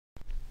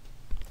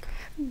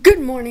Good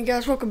morning,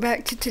 guys. Welcome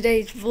back to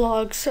today's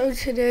vlog. So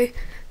today,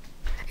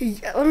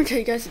 let me tell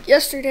you guys,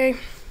 yesterday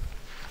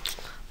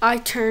I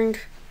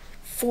turned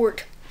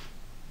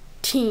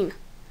 14.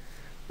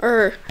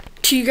 Or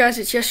to you guys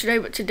it's yesterday,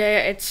 but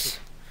today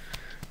it's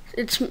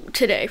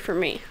today for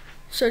me.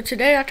 So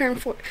today I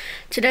turned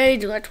today,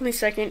 July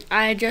 22nd,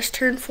 I just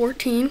turned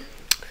 14.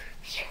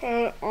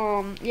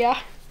 So yeah.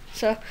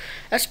 So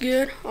that's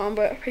good.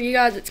 But for you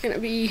guys it's gonna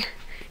be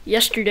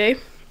yesterday.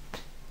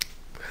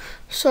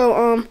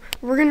 So,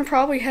 we're gonna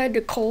probably head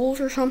to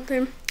Kohl's or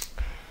something.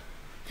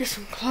 Get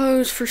some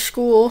clothes for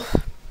school.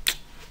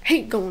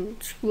 Hate going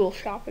school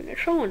shopping,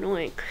 it's so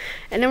annoying.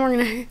 And then we're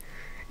gonna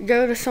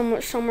go to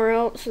somewhere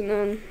else and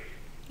then,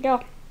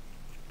 yeah.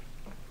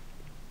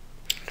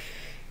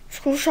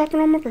 School shopping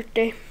on my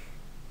birthday.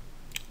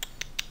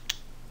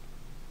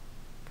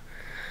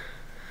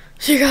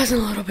 See you guys in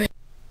a little bit.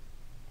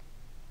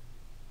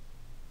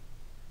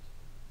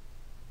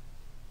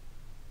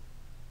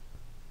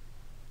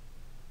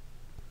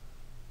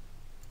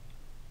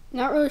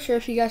 Not really sure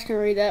if you guys can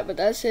read that, but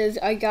that says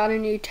I got a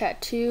new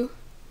tattoo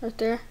right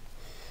there.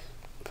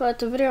 But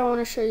the video I want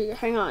to show you,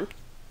 hang on,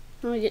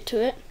 let me get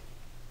to it.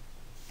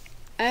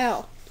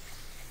 Ow.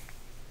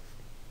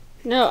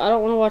 No, I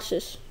don't want to watch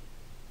this.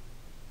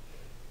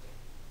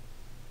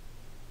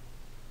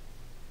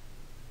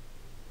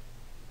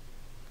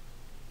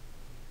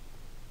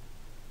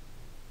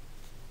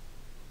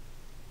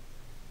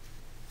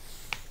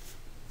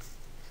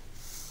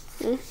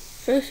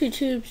 Josie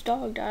Tube's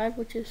dog died,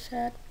 which is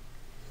sad.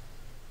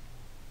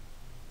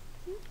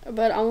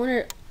 But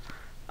I'd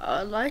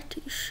like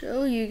to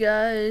show you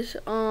guys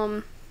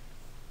a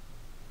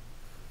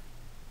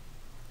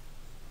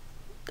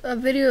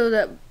video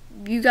that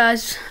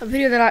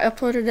I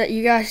uploaded that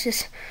you guys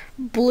just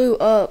blew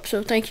up.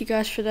 So thank you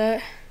guys for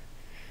that.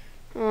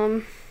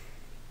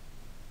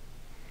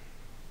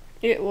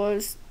 It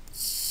was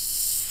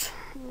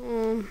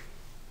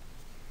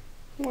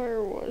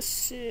where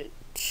was it?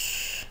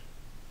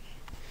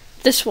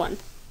 This one.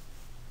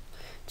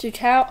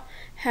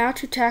 How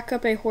to tack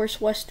up a horse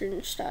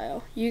western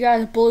style. You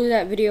guys blew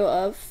that video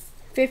up.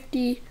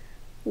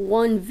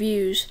 51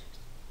 views.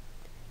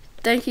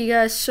 Thank you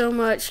guys so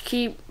much.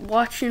 Keep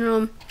watching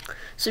them.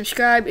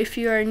 Subscribe if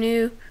you are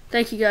new.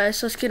 Thank you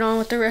guys. Let's get on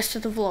with the rest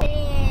of the vlog.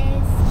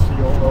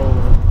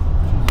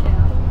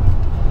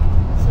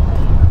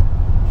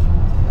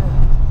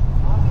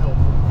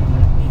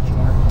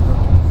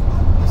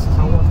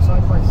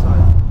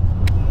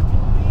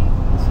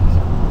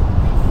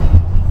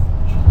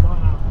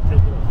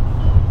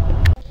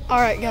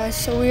 Alright guys,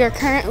 so we are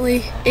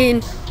currently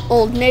in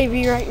Old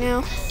Navy right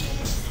now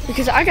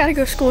because I gotta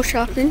go school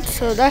shopping,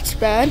 so that's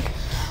bad.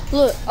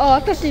 Look, oh, I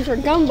thought these were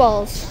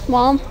gumballs,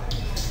 Mom.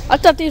 I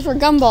thought these were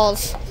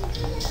gumballs.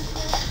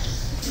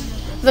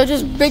 They're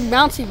just big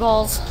bouncy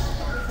balls.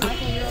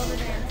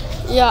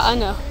 Yeah, I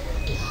know.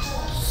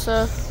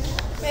 So,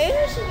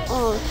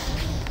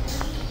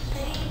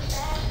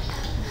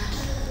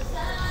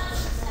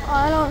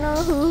 I don't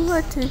know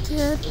what to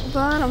get,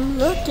 but I'm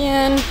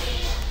looking.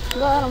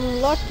 I'm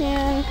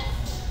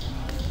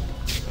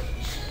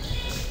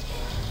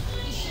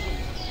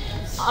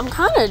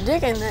kind of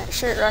digging that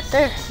shirt right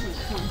there.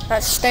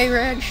 That Stay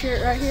Red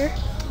shirt right here.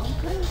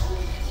 Okay.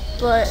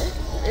 But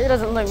it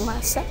doesn't look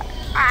my size.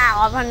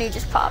 Ow, my knee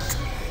just popped.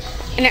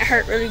 And it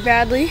hurt really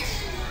badly.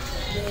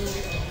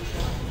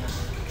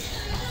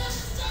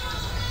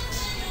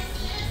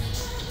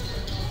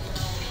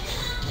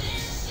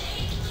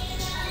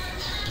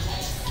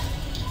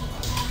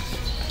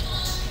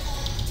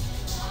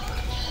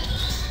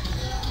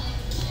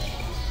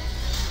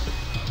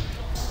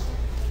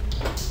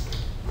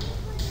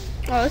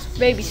 Oh, it's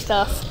baby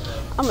stuff.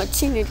 I'm a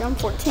teenager. I'm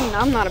 14.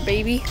 I'm not a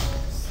baby.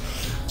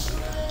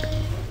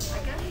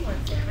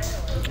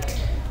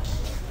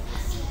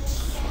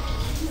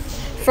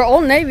 For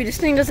Old Navy, this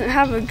thing doesn't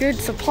have a good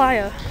supply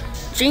of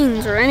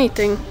jeans or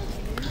anything.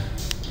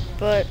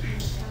 But,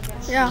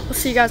 yeah, we'll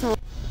see you guys in a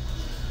little.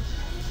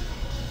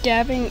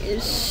 Dabbing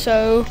is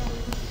so...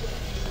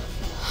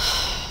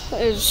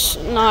 it's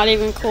not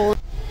even cool.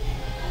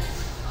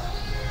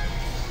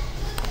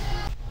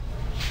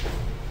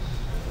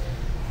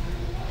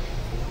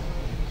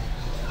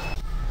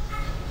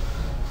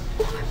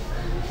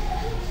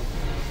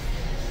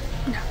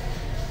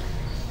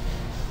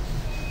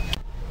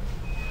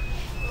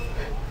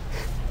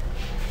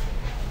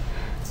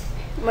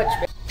 Much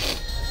better.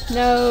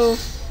 No.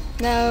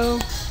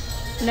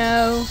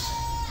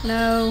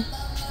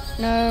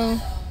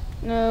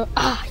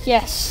 Ah,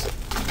 yes.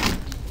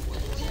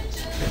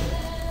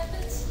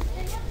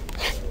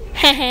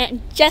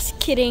 Just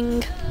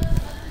kidding.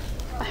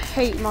 I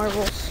hate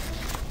marbles.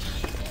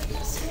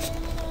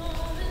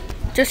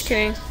 Just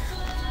kidding.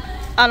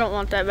 I don't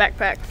want that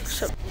backpack.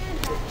 So.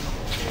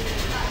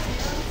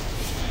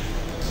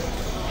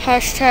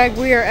 Hashtag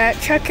we are at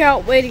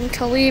checkout waiting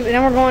to leave, and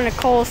then we're going to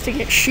Kohl's to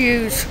get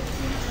shoes.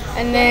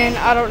 And then,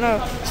 I don't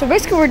know. So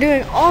basically we're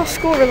doing all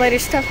school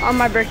related stuff on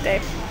my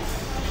birthday.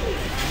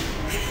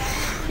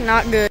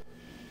 Not good.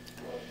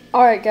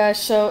 Alright guys,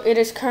 so it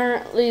is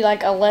currently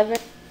like 11.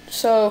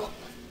 So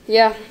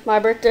yeah, my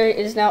birthday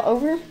is now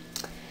over.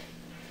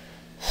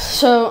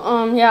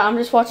 So yeah, I'm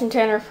just watching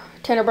Tanner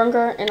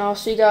Brunker, and I'll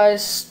see you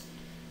guys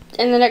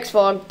in the next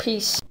vlog.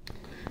 Peace.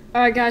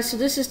 Alright guys, so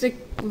this is the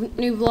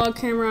new vlog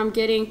camera I'm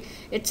getting.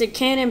 It's a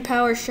Canon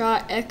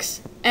PowerShot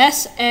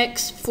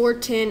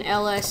SX410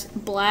 LS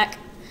black.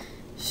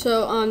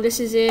 So this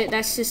is it.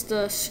 That's just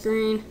the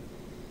screen.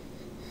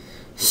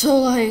 So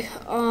like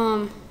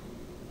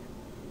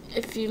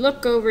if you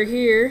look over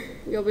here,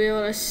 you'll be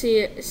able to see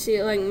it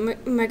like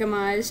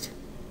megamized.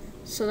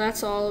 So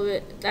that's all of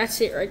it. That's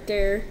it right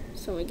there.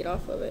 So let me get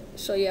off of it.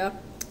 So yeah,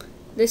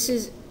 this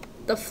is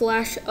the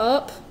flash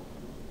up.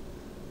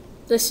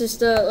 This is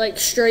the like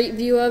straight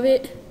view of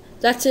it.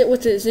 That's it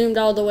with it zoomed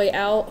all the way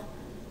out.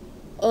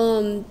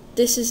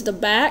 This is the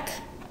back.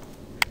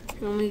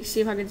 Let me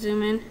see if I can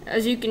zoom in.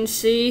 As you can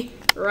see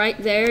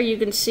right there, you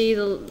can see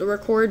the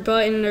record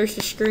button. There's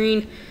the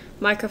screen,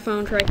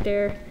 microphones right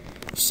there.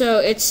 So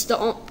it's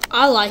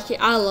I like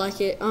it.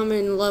 I'm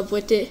in love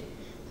with it.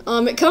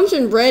 It comes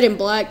in red and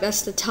black.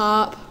 That's the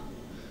top.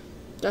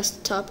 That's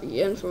the top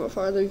again from a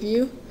farther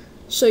view.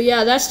 So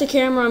yeah, that's the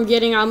camera I'm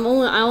getting. I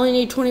only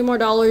need $20 more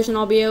and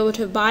I'll be able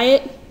to buy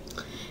it.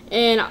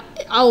 And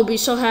I will be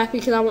so happy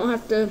because I won't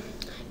have to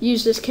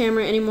use this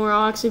camera anymore.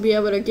 I'll actually be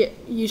able to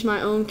use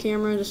my own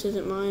camera. This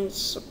isn't mine.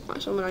 It's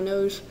someone I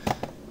know's.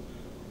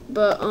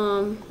 But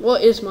well,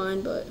 it is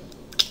mine, but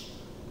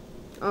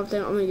I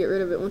think I'm gonna get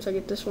rid of it once I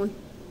get this one.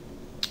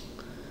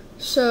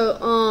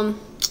 So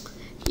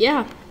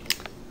yeah.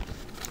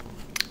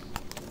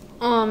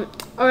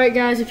 Alright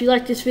guys, if you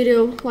like this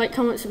video, like,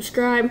 comment,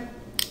 subscribe.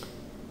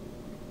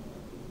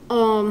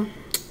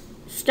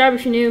 Subscribe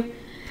if you're new.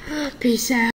 Peace out.